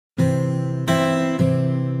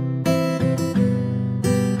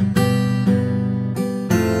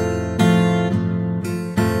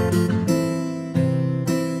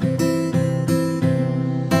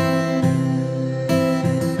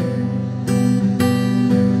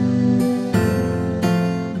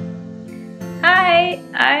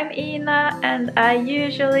and I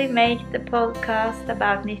usually make the podcast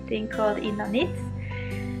about knitting called Inna Knits.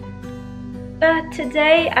 But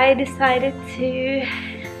today I decided to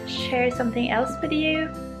share something else with you,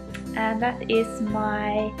 and that is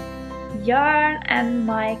my yarn and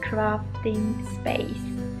my crafting space.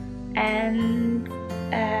 And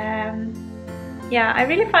yeah, I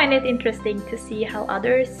really find it interesting to see how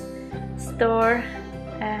others store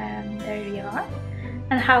their yarn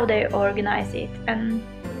and how they organize it, and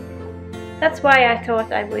that's why I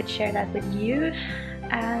thought I would share that with you.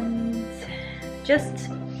 And just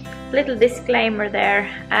a little disclaimer there,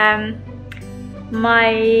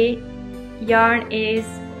 my yarn is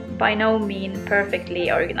by no means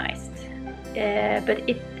perfectly organized, but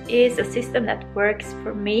it is a system that works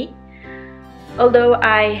for me, although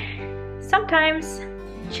I sometimes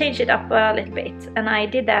change it up a little bit, and I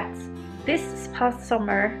did that this past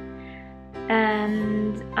summer,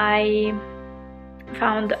 and I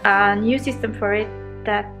found a new system for it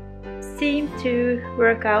that seemed to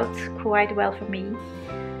work out quite well for me.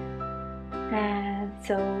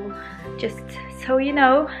 So just so you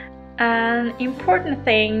know, an important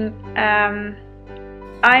thing,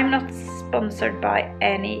 I'm not sponsored by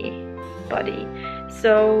anybody,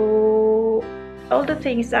 so all the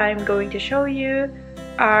things I'm going to show you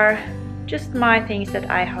are just my things that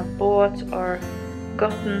I have bought or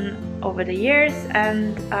gotten over the years,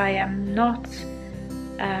 and I am not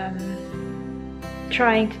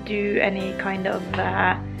trying to do any kind of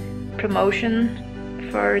promotion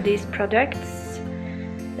for these products.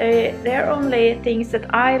 They're only things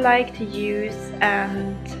that I like to use,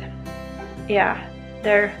 and yeah,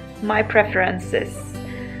 they're my preferences.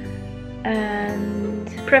 And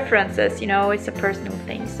preferences, you know, it's a personal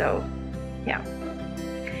thing, so yeah.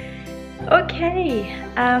 Okay,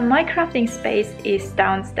 my crafting space is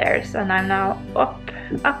downstairs, and I'm now up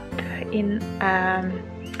in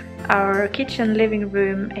our kitchen living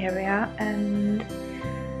room area, and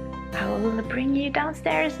I will bring you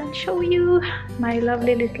downstairs and show you my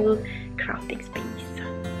lovely little crafting space.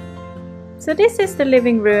 So this is the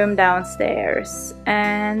living room downstairs,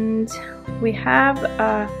 and we have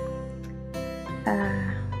a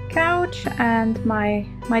couch, and my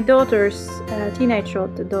daughter's teenage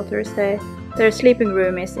daughters, their sleeping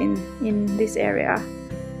room is in this area,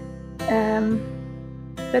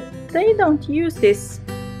 but they don't use this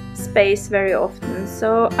space very often,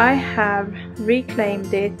 so I have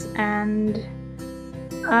reclaimed it, and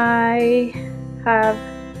I have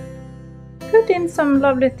put in some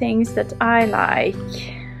lovely things that I like.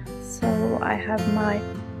 So I have my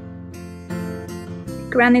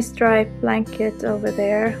granny stripe blanket over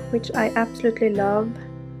there, which I absolutely love.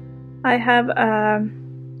 I have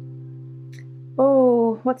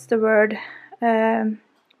what's the word?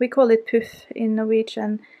 We call it puff in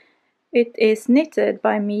Norwegian. It is knitted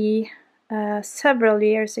by me several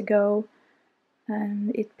years ago,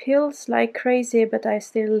 and it peels like crazy, but I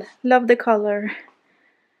still love the color.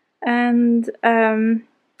 And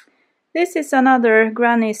this is another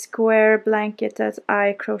granny square blanket that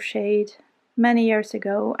I crocheted many years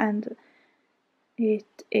ago, and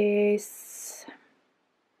it is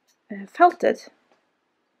felted,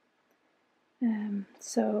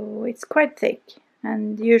 so it's quite thick,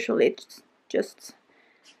 and usually it's just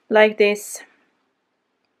like this.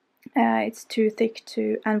 It's too thick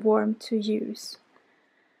and warm to use.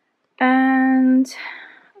 And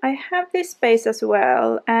I have this space as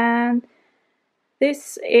well, and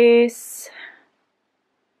this is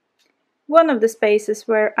one of the spaces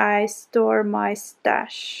where I store my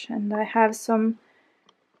stash, and I have some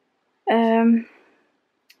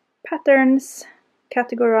patterns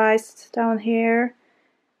categorized down here.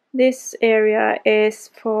 This area is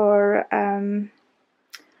for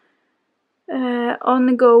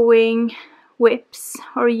ongoing whips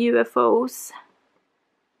or UFOs.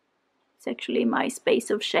 It's actually my space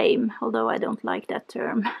of shame, although I don't like that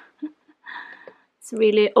term. It's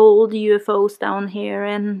really old UFOs down here,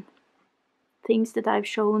 and things that I've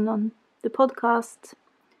shown on the podcast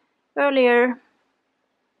earlier.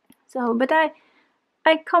 So, but I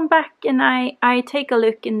come back and I take a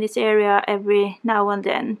look in this area every now and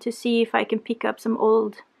then to see if I can pick up some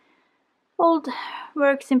old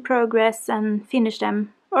works in progress and finish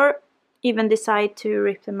them, or even decide to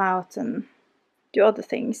rip them out and do other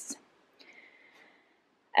things.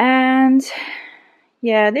 And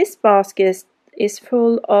yeah, this basket is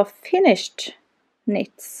full of finished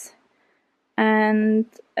knits, and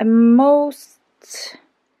most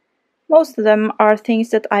of them are things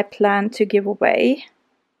that I plan to give away.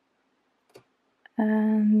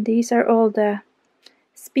 And these are all the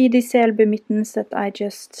Speedy Selby mittens that I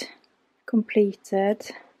just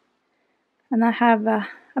completed. And I have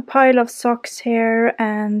a pile of socks here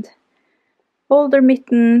and older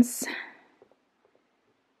mittens.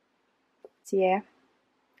 So yeah.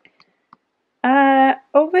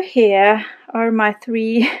 Over here are my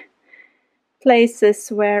 3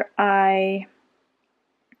 places where I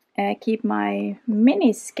keep my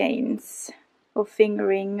mini skeins of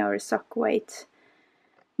fingering or sock weight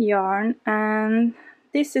yarn, and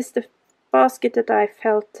this is the basket that I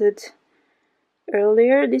felted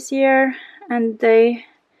earlier this year, and the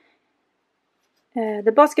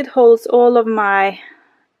basket holds all of my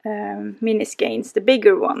mini skeins, the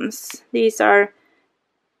bigger ones. These are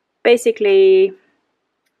basically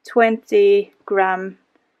 20-gram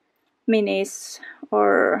minis,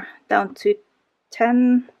 or down to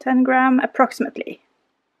 10 gram approximately,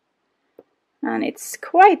 and it's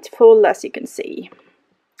quite full, as you can see.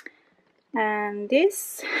 And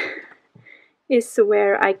this is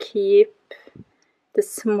where I keep the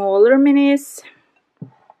smaller minis.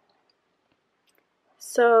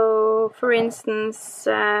 So for instance,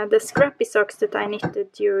 the scrappy socks that I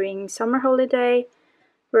knitted during summer holiday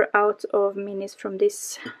were out of minis from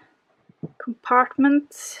this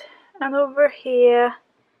compartment, and over here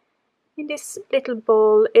in this little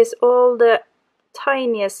bowl is all the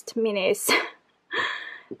tiniest minis,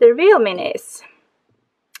 the real minis,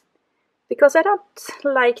 because I don't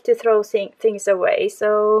like to throw things away,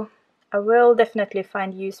 so I will definitely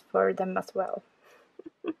find use for them as well.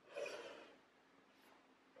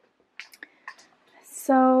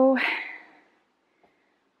 So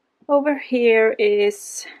over here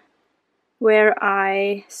is where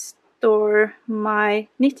I store my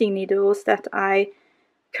knitting needles that I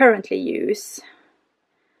currently use.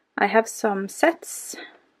 I have some sets,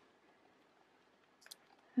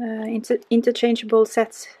 interchangeable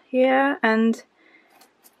sets here, and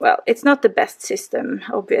well, it's not the best system,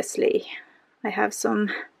 obviously. I have some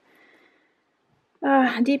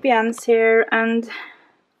DPNs here, and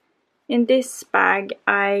in this bag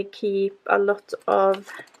I keep a lot of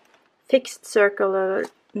fixed circular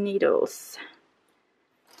needles,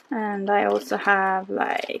 and I also have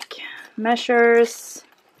like measures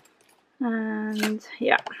and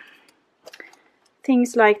yeah,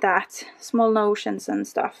 things like that, small notions and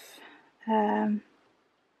stuff. It's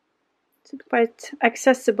quite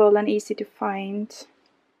accessible and easy to find.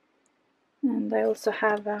 And I also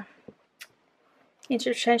have a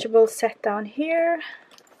interchangeable set down here.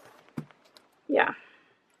 Yeah,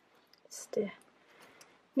 it's the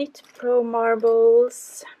Knit Pro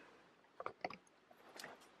marbles.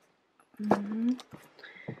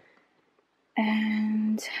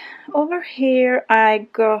 And over here I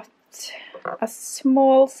got a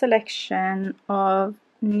small selection of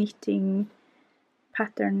knitting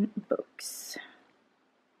pattern books.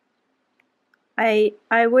 I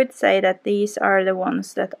would say that these are the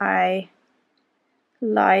ones that I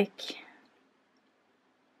like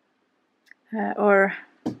or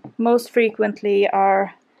most frequently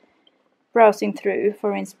are browsing through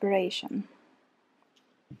for inspiration.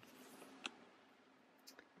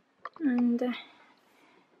 And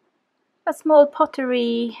a small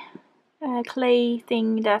pottery clay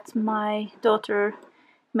thing that my daughter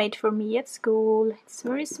made for me at school. It's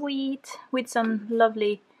very sweet, with some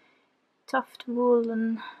lovely tuft wool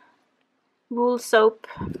and wool soap.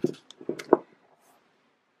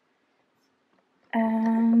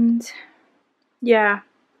 And yeah,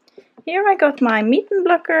 here I got my mitten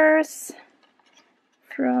blockers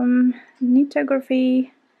from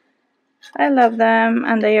Knitography. I love them,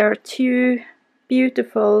 and they are too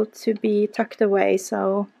beautiful to be tucked away,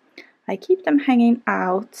 so I keep them hanging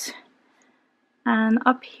out. And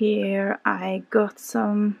up here I got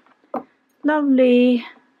some lovely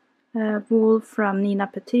wool from Nina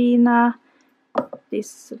Petrina.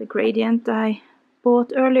 This is the gradient I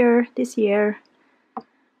bought earlier this year.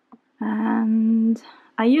 And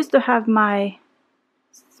I used to have my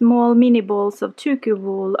small mini balls of tuku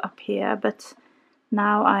wool up here, but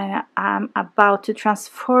now I am about to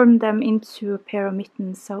transform them into a pair of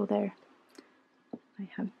mittens, so there I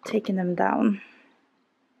have taken them down.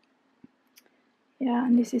 Yeah,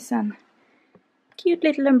 and this is a cute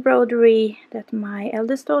little embroidery that my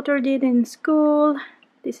eldest daughter did in school.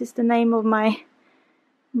 This is the name of my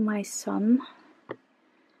son.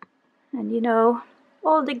 And you know,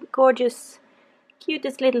 all the gorgeous,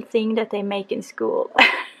 cutest little thing that they make in school.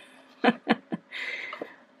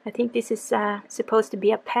 I think this is supposed to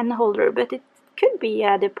be a pen holder, but it could be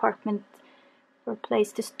a department or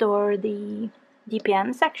place to store the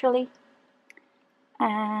DPNs actually.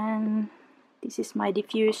 And this is my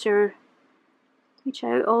diffuser, which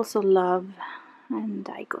I also love, and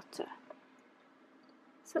I got a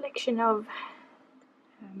selection of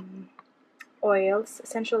oils,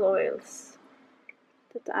 essential oils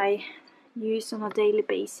that I use on a daily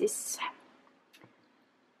basis.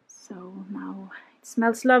 So now it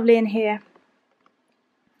smells lovely in here.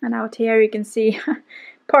 And out here you can see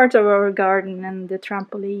part of our garden and the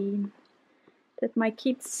trampoline that my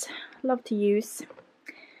kids love to use.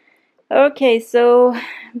 Okay, so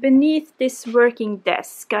beneath this working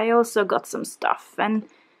desk I also got some stuff, and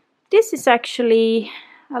this is actually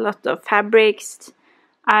a lot of fabrics.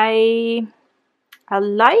 I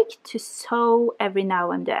like to sew every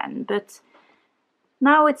now and then, but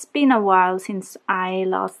now it's been a while since I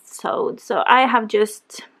last sewed, so I have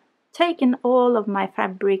just taken all of my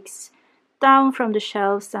fabrics down from the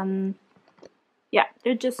shelves, and yeah,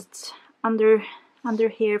 they're just under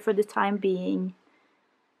here for the time being.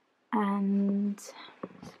 And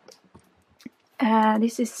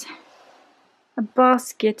this is a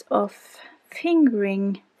basket of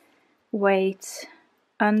fingering weight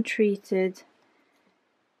untreated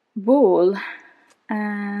wool,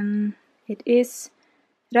 and it is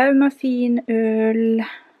Raumafinöl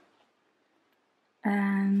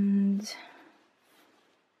and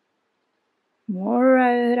more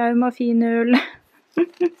Raumafinöl.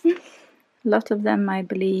 A lot of them, I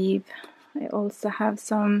believe. I also have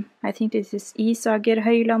some, I think this is Isager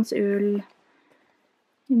Höjlandsull,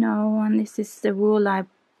 you know, and this is the wool I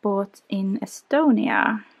bought in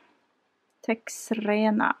Estonia,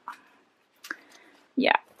 Texrena.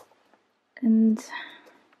 Yeah, and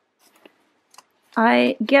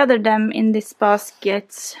I gathered them in this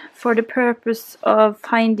basket for the purpose of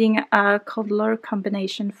finding a color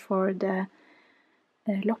combination for the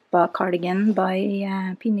Loppa cardigan by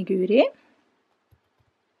Pinneguri.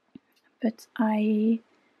 But I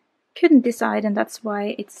couldn't decide, and that's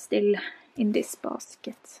why it's still in this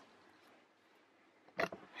basket.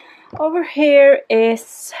 Over here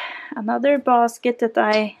is another basket that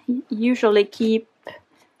I usually keep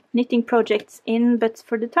knitting projects in, but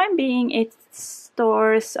for the time being it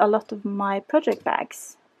stores a lot of my project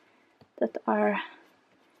bags that are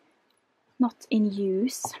not in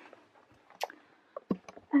use.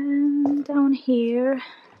 And down here,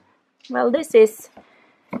 well, this is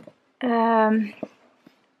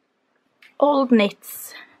old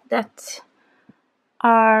knits that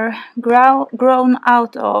are grown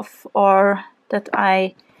out of, or that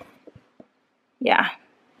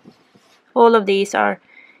all of these are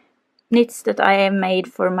knits that I have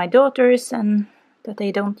made for my daughters and that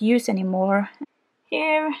they don't use anymore.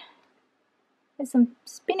 Here is some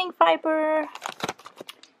spinning fiber,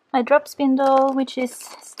 my drop spindle, which is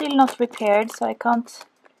still not repaired, so I can't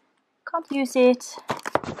use it.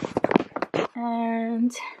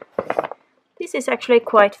 And this is actually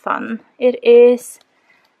quite fun. It is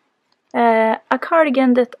a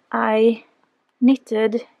cardigan that I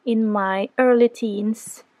knitted in my early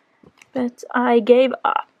teens, but I gave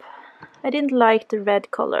up. I didn't like the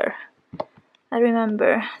red color, I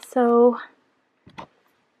remember. So,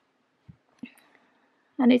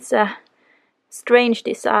 and it's a strange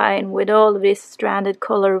design with all of this stranded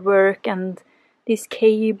color work and these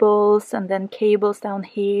cables, and then cables down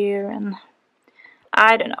here, and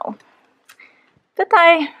I don't know. But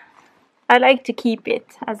I like to keep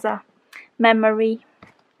it as a memory.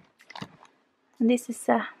 And this is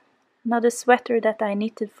another sweater that I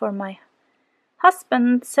knitted for my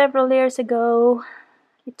husband several years ago.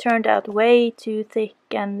 It turned out way too thick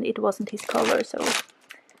and it wasn't his color, so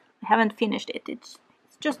I haven't finished it. It's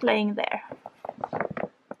just laying there.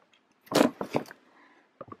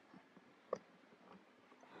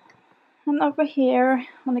 And over here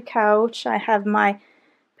on the couch I have my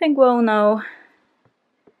Penguono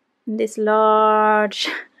in this large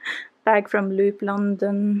bag from Loop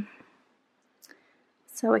London,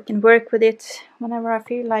 so I can work with it whenever I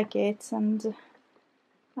feel like it. And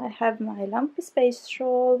I have my Lumpy Space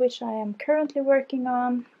shawl, which I am currently working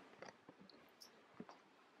on.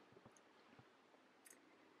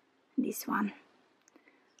 This one.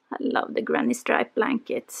 I love the granny stripe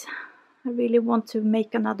blanket. I really want to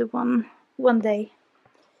make another one day.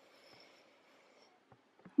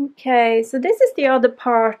 Okay, so this is the other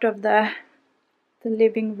part of the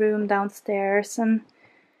living room downstairs, and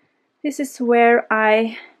this is where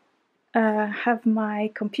I have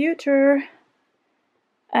my computer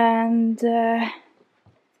and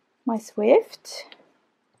my Swift.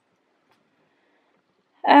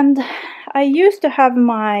 And I used to have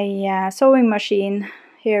my sewing machine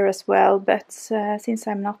here as well, but since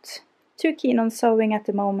I'm not too keen on sewing at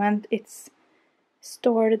the moment, it's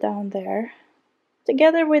stored down there,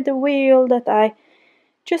 together with the wheel that I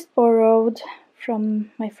just borrowed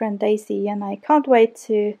from my friend Daisy, and I can't wait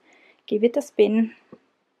to give it a spin.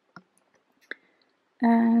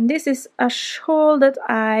 And this is a shawl that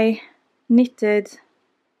I knitted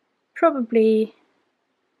probably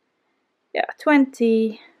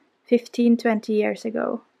 20 years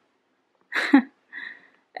ago.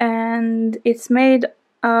 And it's made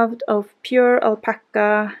out of pure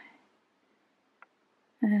alpaca,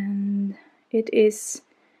 and it is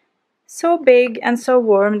so big and so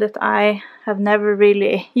warm that I have never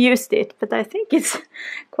really used it, but I think it's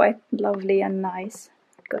quite lovely and nice.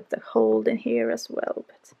 Got the hole in here as well,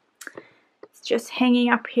 but it's just hanging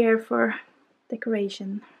up here for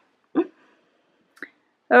decoration.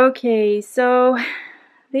 Okay, so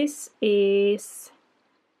this is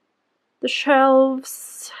the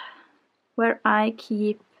shelves where I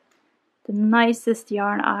keep the nicest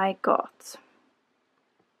yarn I got.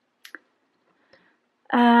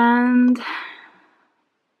 And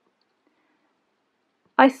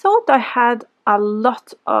I thought I had a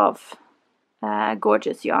lot of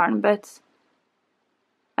gorgeous yarn, but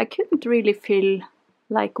I couldn't really fill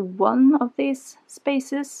like one of these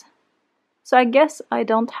spaces. So I guess I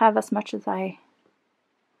don't have as much as I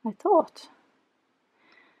thought.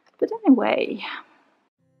 But anyway.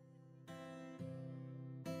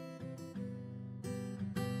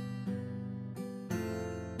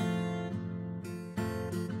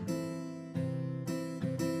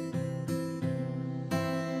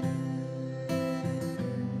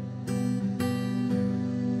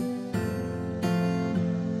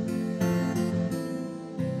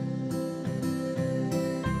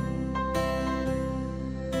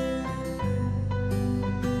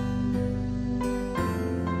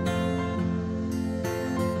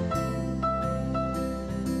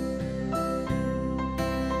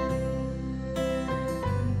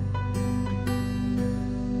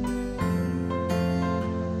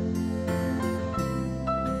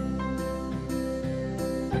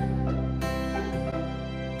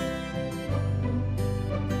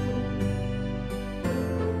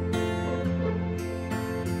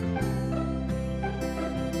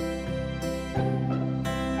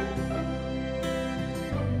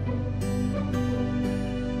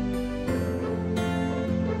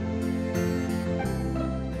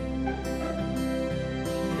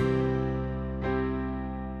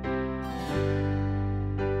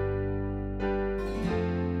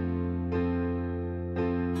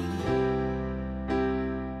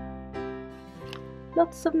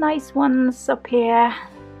 Lots of nice ones up here.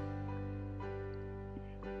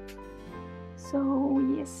 So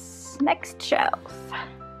yes, next shelf.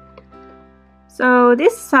 So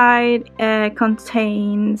this side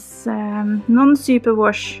contains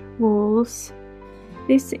non-superwash wools.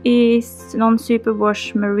 This is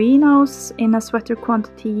non-superwash merinos in a sweater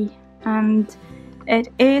quantity, and it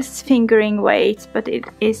is fingering weight, but it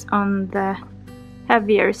is on the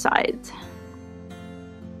heavier side.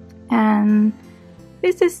 And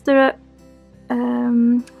this is the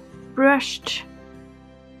brushed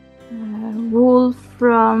wool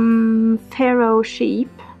from Pharaoh sheep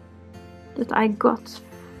that I got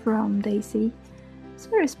from Daisy. It's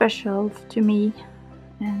very special to me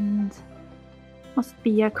and must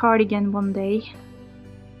be a cardigan one day.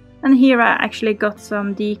 And here I actually got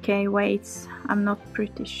some DK weights. I'm not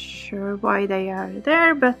pretty sure why they are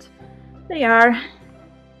there, but they are.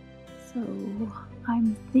 So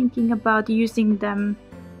I'm thinking about using them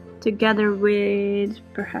together with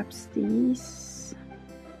perhaps these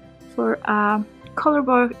for a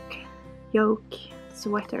colorwork yoke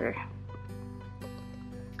sweater.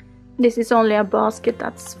 This is only a basket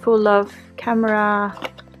that's full of camera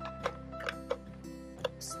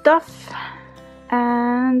stuff,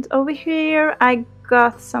 and over here I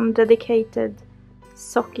got some dedicated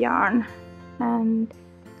sock yarn, and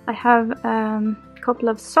I have a couple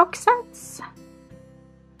of sock sets,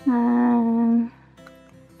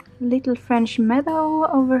 little French meadow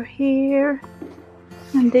over here,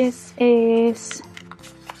 and this is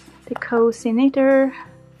the cozy knitter,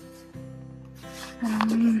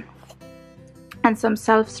 and some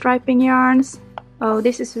self-striping yarns. Oh,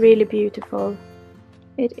 this is really beautiful.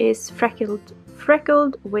 It is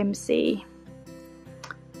freckled whimsy.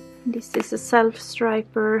 This is a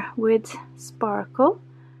self-striper with sparkle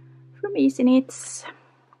from Easy Knits.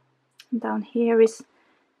 Down here is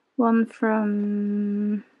one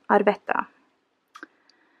from Arvetta.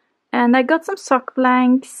 And I got some sock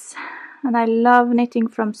blanks, and I love knitting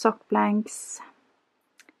from sock blanks,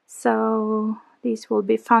 so these will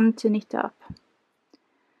be fun to knit up.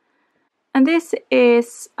 And this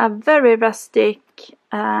is a very rustic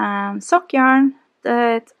sock yarn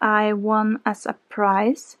that I won as a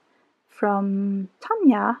prize from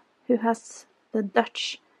Tanya, who has the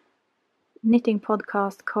Dutch knitting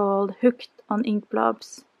podcast called Hooked on Ink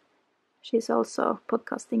Blobs. She's also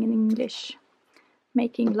podcasting in English,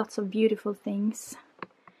 making lots of beautiful things.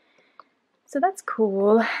 So that's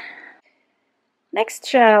cool. Next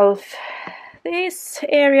shelf. This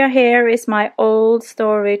area here is my old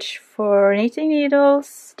storage for knitting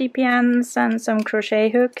needles, DPNs and some crochet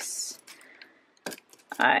hooks.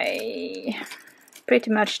 I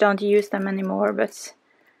pretty much don't use them anymore, but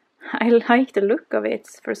I like the look of it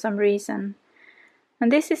for some reason.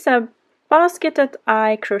 And this is a basket that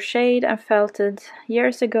I crocheted and felted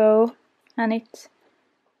years ago, and it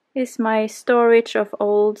is my storage of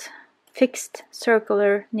old fixed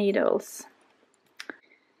circular needles.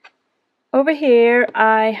 Over here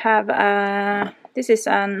I have this is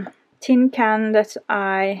a tin can that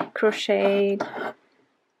I crocheted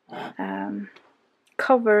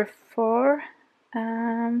cover for.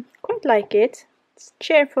 Quite like it. It's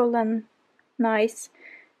cheerful and nice.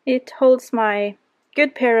 It holds my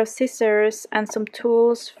good pair of scissors and some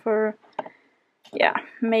tools for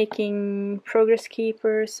making progress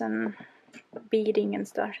keepers and beading and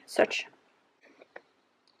such.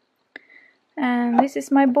 And this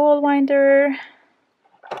is my ball winder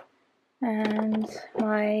and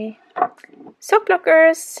my sock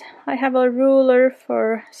blockers. I have a ruler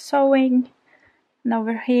for sewing, and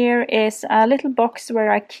over here is a little box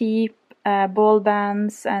where I keep ball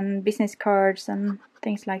bands and business cards and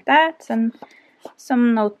things like that, and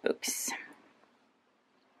some notebooks.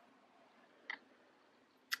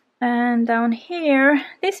 And down here,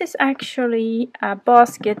 this is actually a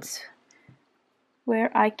basket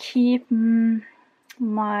where I keep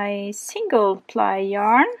my single ply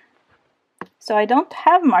yarn. So I don't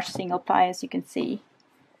have much single ply, as you can see.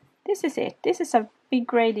 This is it. This is a big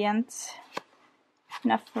gradient,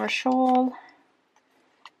 enough for a shawl.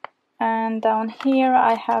 And down here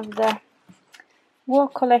I have the wool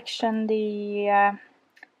collection, the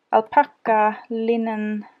alpaca,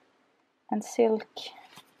 linen and silk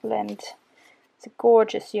blend. It's a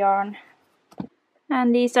gorgeous yarn.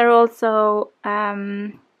 And these are also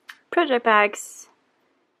project bags.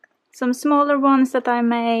 Some smaller ones that I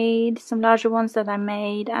made, some larger ones that I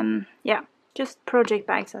made, and yeah, just project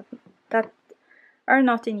bags that are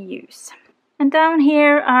not in use. And down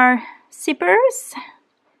here are zippers,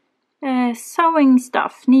 sewing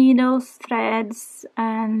stuff, needles, threads,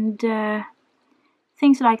 and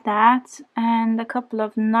things like that, and a couple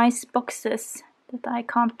of nice boxes that I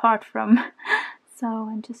can't part from. So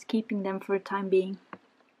I'm just keeping them for the time being.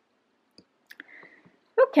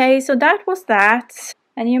 Okay, so that was that.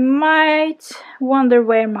 And you might wonder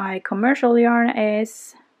where my commercial yarn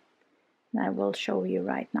is. And I will show you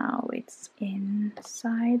right now. It's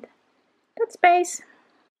inside that space.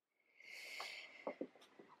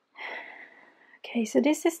 Okay, so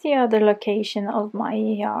this is the other location of my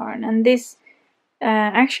yarn. And this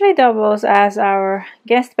actually doubles as our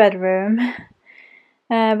guest bedroom.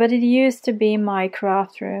 But it used to be my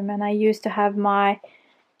craft room, and I used to have my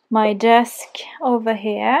desk over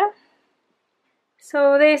here.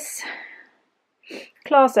 So this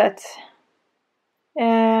closet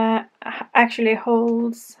actually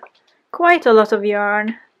holds quite a lot of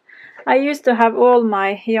yarn. I used to have all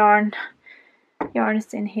my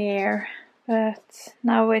yarns in here, but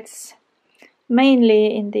now it's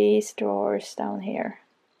mainly in these drawers down here.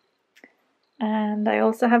 And I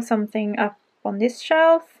also have something up on this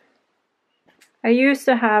shelf. I used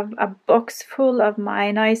to have a box full of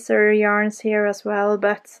my nicer yarns here as well,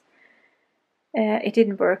 but it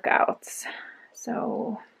didn't work out,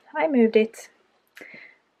 so I moved it.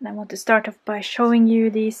 And I want to start off by showing you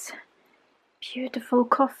these beautiful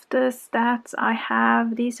koftas that I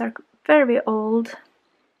have. These are very old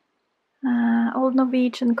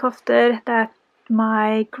Norwegian kofter that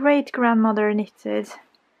my great-grandmother knitted,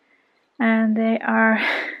 and they are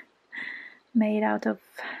made out of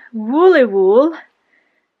woolly wool.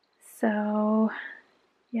 So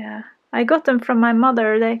yeah, I got them from my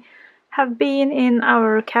mother. They have been in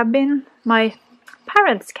our cabin, my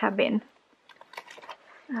parents' cabin,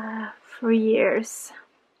 for years,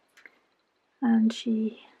 and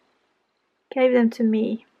she gave them to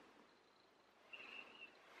me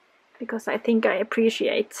because I think I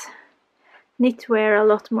appreciate knitwear a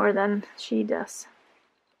lot more than she does.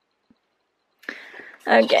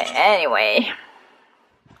 Okay, anyway,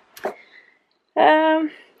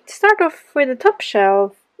 start off with the top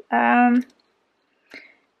shelf.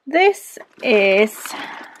 This is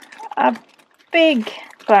a big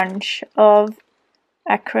bunch of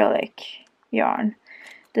acrylic yarn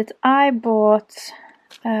that I bought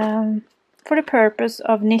for the purpose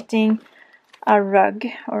of knitting a rug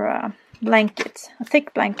or a blanket, a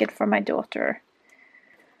thick blanket for my daughter.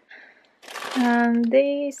 And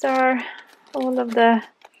these are all of the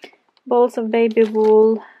balls of baby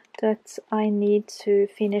wool that I need to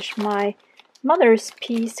finish my Mother's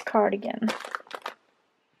Piece cardigan.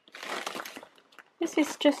 This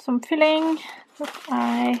is just some filling that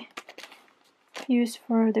I use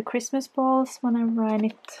for the Christmas balls whenever I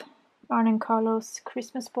knit Arne and Carlos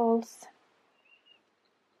Christmas balls.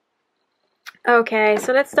 Okay,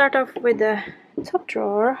 so let's start off with the top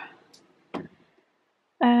drawer.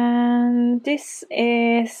 And this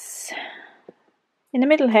is, in the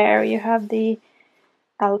middle here you have the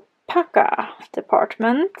alpaca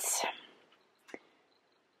department.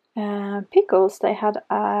 Pickles, they had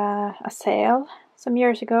a sale some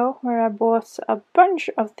years ago where I bought a bunch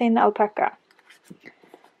of thin alpaca.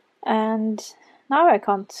 And now I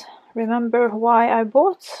can't remember why I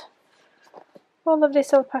bought all of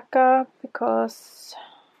this alpaca, because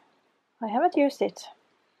I haven't used it.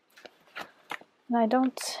 And I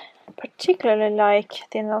don't particularly like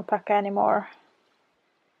thin alpaca anymore.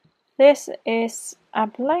 This is a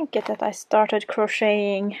blanket that I started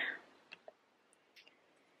crocheting,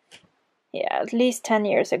 at least 10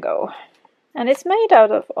 years ago. And it's made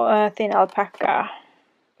out of thin alpaca,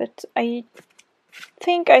 but I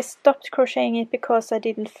think I stopped crocheting it because I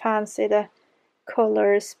didn't fancy the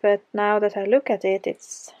colors, but now that I look at it,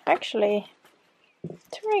 it's actually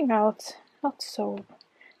turning out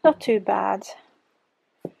not too bad.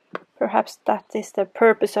 Perhaps that is the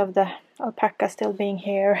purpose of the alpaca still being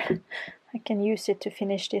here. I can use it to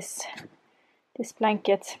finish this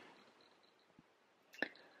blanket.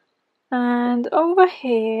 And over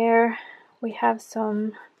here we have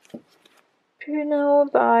some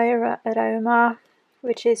Puno by Rauma,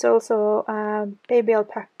 which is also a baby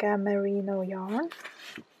alpaca merino yarn.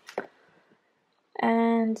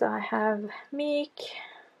 And I have Meek.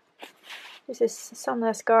 This is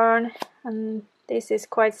Sunless garn, and this is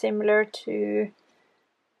quite similar to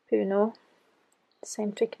Puno,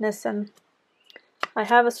 same thickness, and I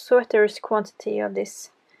have a sweater's quantity of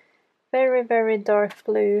this very, very dark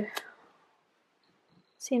blue.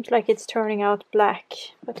 Seems like it's turning out black,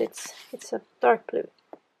 but it's a dark blue.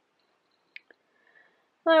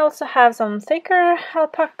 I also have some thicker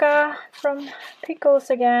alpaca from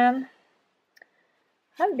Pickles again.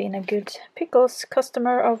 I've been a good Pickles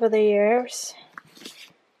customer over the years.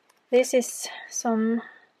 This is some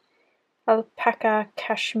alpaca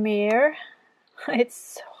cashmere.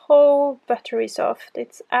 It's so buttery soft.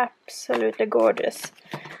 It's absolutely gorgeous.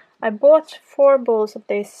 I bought 4 balls of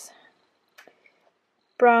this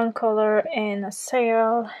brown color in a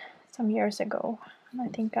sale some years ago. I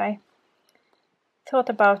think I thought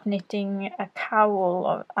about knitting a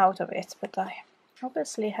cowl out of it, but I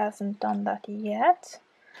obviously hasn't done that yet.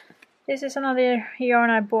 This is another yarn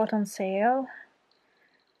I bought on sale,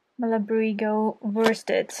 Malabrigo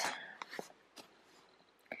worsted.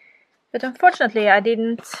 But unfortunately I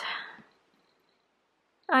didn't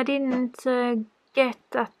get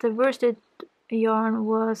that the worsted yarn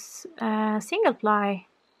was single ply.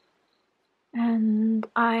 And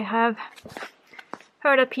I have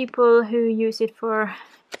heard that people who use it for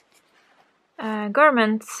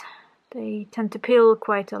garments, they tend to pill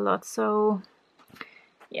quite a lot, so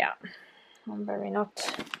yeah, I'm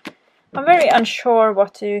very unsure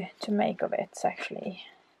what to make of it actually.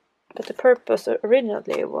 But the purpose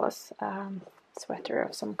originally was sweater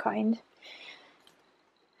of some kind.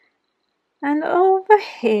 And over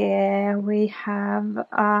here we have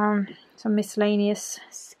some miscellaneous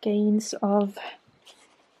skeins of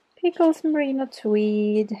Pickles merino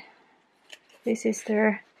tweed. This is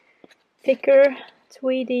their thicker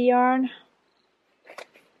tweedy yarn.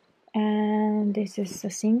 And this is a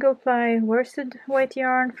single ply worsted white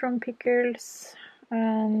yarn from Pickles.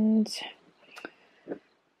 And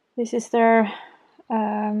this is their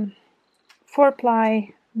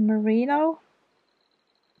 4-ply merino.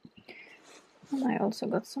 And I also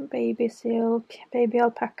got some baby silk, baby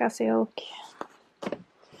alpaca silk.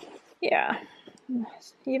 Yeah,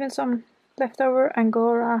 even some leftover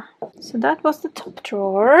Angora. So that was the top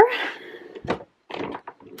drawer.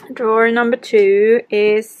 Drawer number 2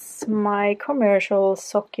 is my commercial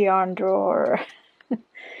sock yarn drawer.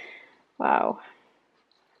 Wow.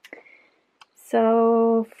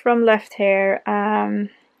 So from left here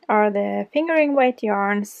are the fingering weight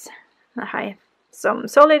yarns. I have some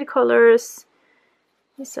solid colors.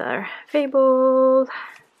 These are Fable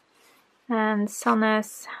and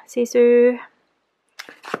Sannes Sisu,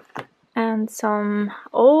 and some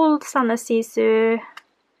old Sannes Sisu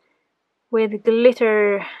with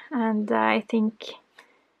glitter, and I think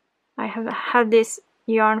I have had this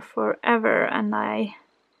yarn forever, and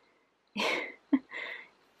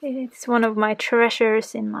it's one of my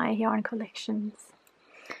treasures in my yarn collections.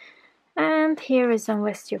 And And here is some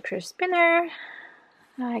West Yorkshire spinner.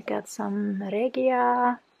 I got some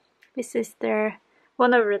Regia. This is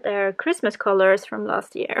one of their Christmas colors from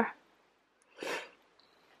last year.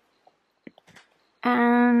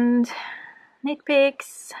 And knit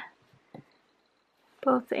picks,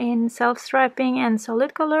 both in self-striping and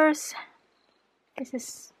solid colors. This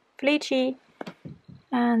is Fleechy,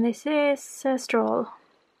 and this is Stroll.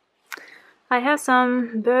 I have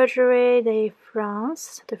some Bergerie de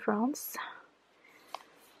France,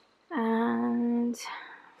 and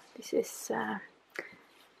this is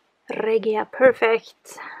Regia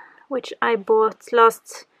Perfect, which I bought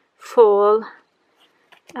last fall,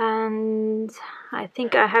 and I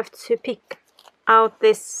think I have to pick out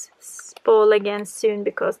this ball again soon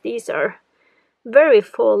because these are very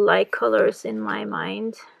fall-like colors in my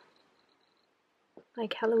mind,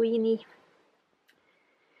 like Halloweeny.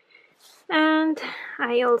 And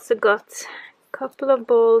I also got a couple of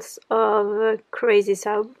balls of Crazy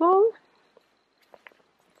Sound Ball,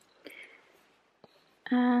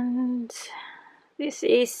 and this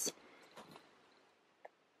is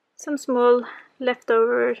some small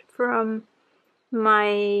leftover from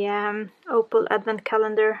my Opal Advent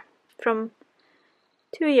Calendar from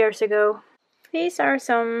 2 years ago. These are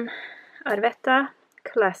some Arvetta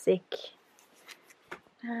Classic,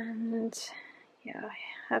 and yeah,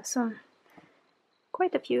 I have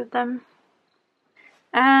quite a few of them.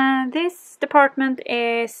 This department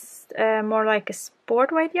is more like a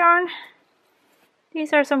sport weight yarn.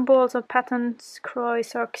 These are some balls of Patton's Croy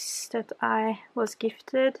socks that I was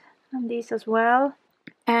gifted, and these as well.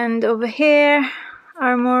 And over here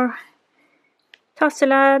are more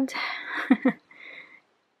Tasselad,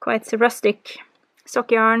 quite rustic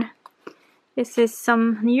sock yarn. This is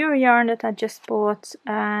some new yarn that I just bought.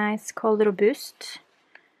 It's called Robust.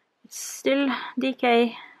 It's still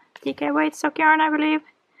DK weight sock yarn, I believe.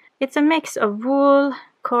 It's a mix of wool,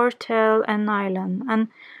 cortel and nylon, and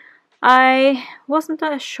I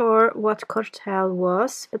wasn't sure what cortel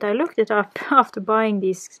was, but I looked it up after buying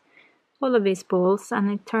all of these balls,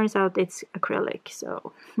 and it turns out it's acrylic,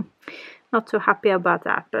 so not too happy about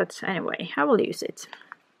that, but anyway, I will use it.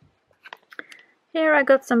 Here I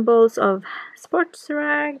got some balls of sports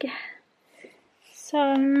rag,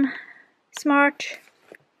 some Smart.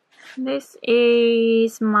 This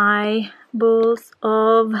is my balls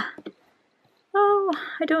of, oh,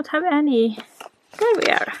 I don't have any. There we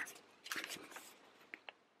are.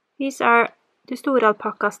 These are the Stor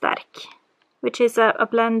Alpaca Stark, which is a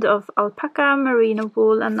blend of alpaca, merino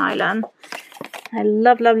wool and nylon. I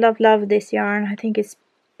love this yarn. I think it's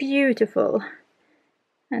beautiful.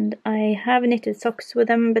 And I have knitted socks with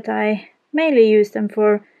them, but I mainly use them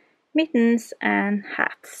for mittens and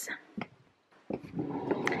hats.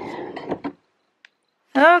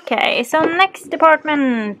 Okay, so next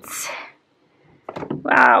department.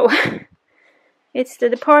 Wow. It's the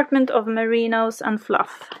department of merinos and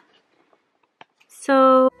fluff.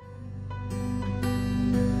 So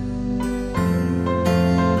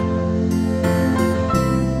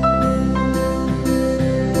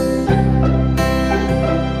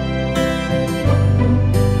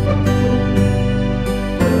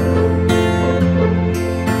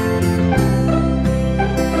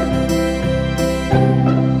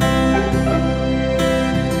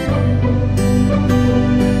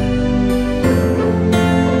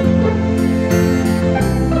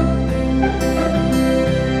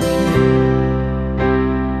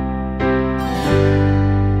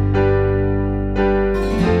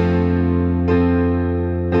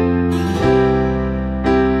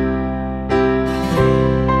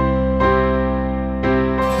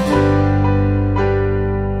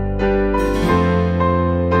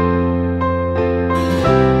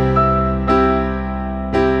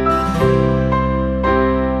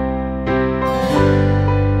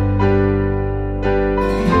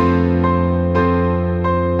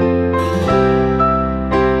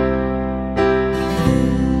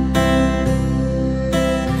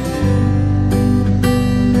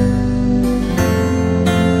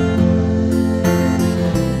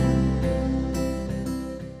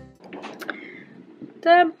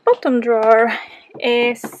the bottom drawer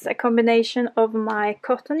is a combination of my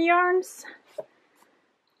cotton yarns,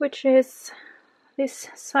 which is this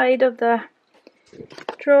side of the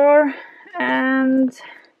drawer, and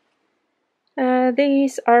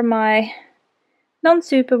these are my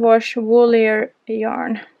non-superwash woolier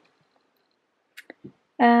yarn.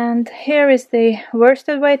 And here is the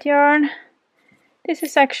worsted weight yarn. This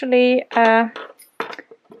is actually a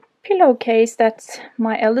pillowcase that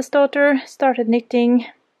my eldest daughter started knitting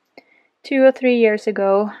 2 or 3 years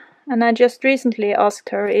ago, and I just recently asked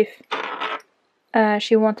her if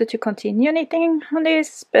She wanted to continue knitting on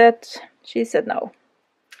this, but she said no.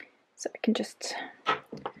 So I can just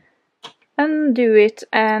undo it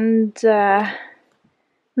and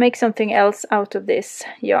make something else out of this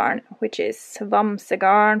yarn, which is Vamse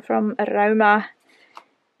garn from Rauma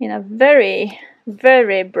in a very,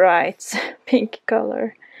 very bright pink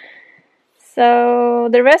color. So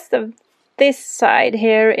the rest of this side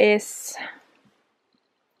here is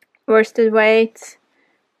worsted weight,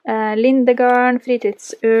 lindegarn,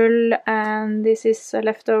 fritidsull, and this is a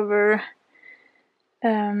leftover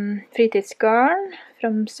fritidsgarn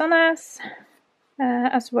from Sonnes,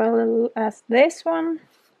 as well as this one.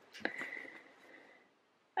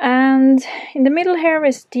 And in the middle here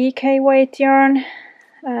is DK weight yarn.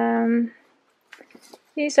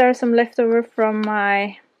 These are some leftover from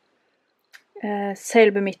my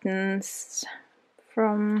Selbemittens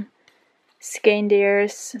from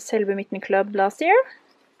Skeindier's Selbemitten Club last year.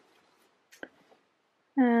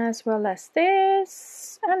 As well as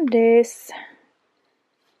this and this.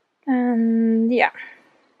 And yeah.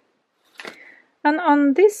 And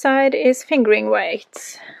on this side is fingering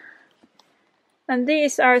weight. And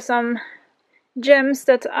these are some gems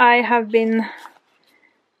that I have been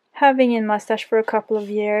having in my stash for a couple of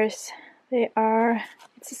years.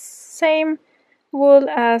 It's the same wool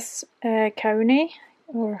as Kauni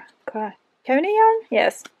or Kauni yarn,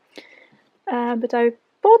 yes. But I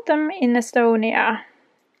bought them in Estonia,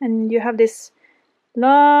 and you have this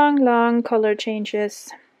long color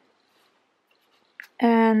changes.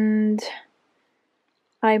 And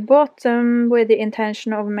I bought them with the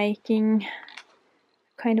intention of making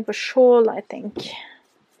kind of a shawl, I think.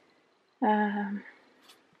 But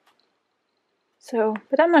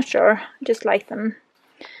I'm not sure. I just like them.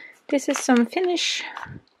 This is some Finnish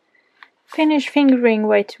fingering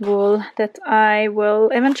weight wool that I will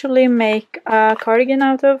eventually make a cardigan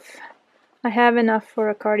out of. I have enough for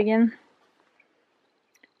a cardigan.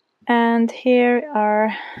 And here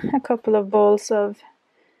are a couple of balls of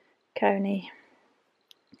Kauni.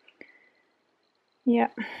 Yeah.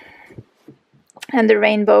 And the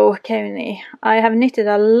rainbow Kauni. I have knitted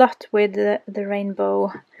a lot with the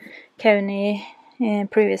rainbow Kauni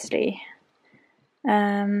previously.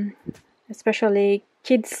 Especially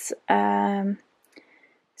kids'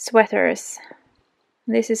 sweaters.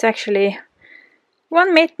 This is actually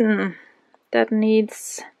one mitten that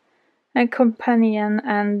needs a companion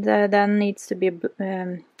and then needs to be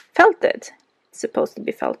felted. It's supposed to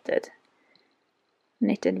be felted.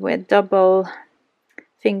 Knitted with double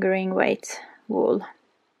fingering weight wool.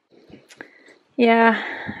 Yeah,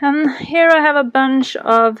 and here I have a bunch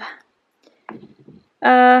of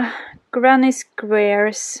granny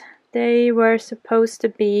squares. They were supposed to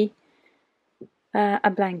be a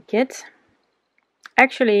blanket.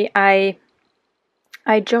 Actually, I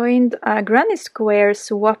joined a granny square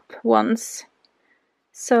swap once.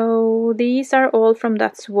 So these are all from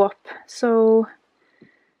that swap. So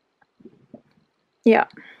yeah.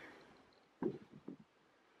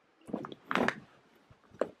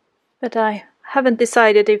 But I haven't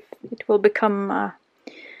decided if it will become a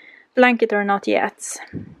blanket or not yet.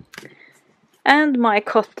 And my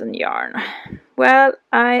cotton yarn. Well,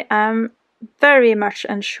 I am very much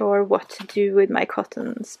unsure what to do with my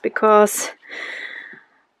cottons because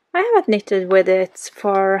I haven't knitted with it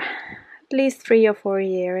for at least 3 or 4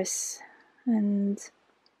 years. And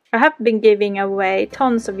I have been giving away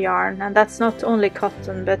tons of yarn, and that's not only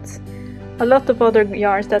cotton but a lot of other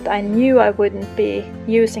yarns that I knew I wouldn't be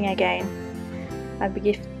using again. I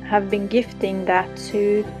have been gifting that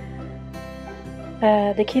to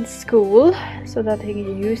the kids' school so that they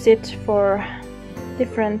can use it for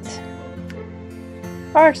different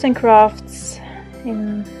arts and crafts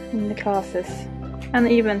in the classes, and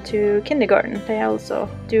even to kindergarten. They also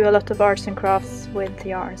do a lot of arts and crafts with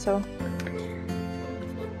yarn, so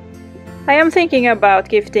I am thinking about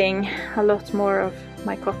gifting a lot more of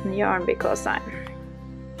my cotton yarn because I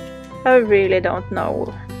really don't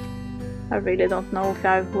know. I really don't know if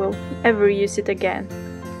I will ever use it again.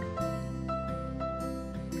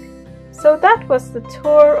 So that was the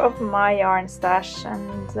tour of my yarn stash,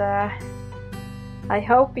 and I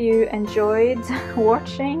hope you enjoyed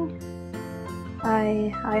watching.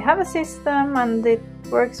 I have a system and it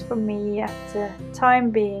works for me at the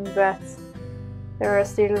time being, but there are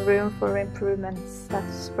still room for improvements,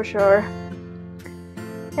 that's for sure.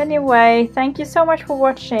 Anyway, thank you so much for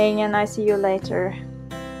watching, and I see you later.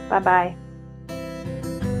 Bye bye.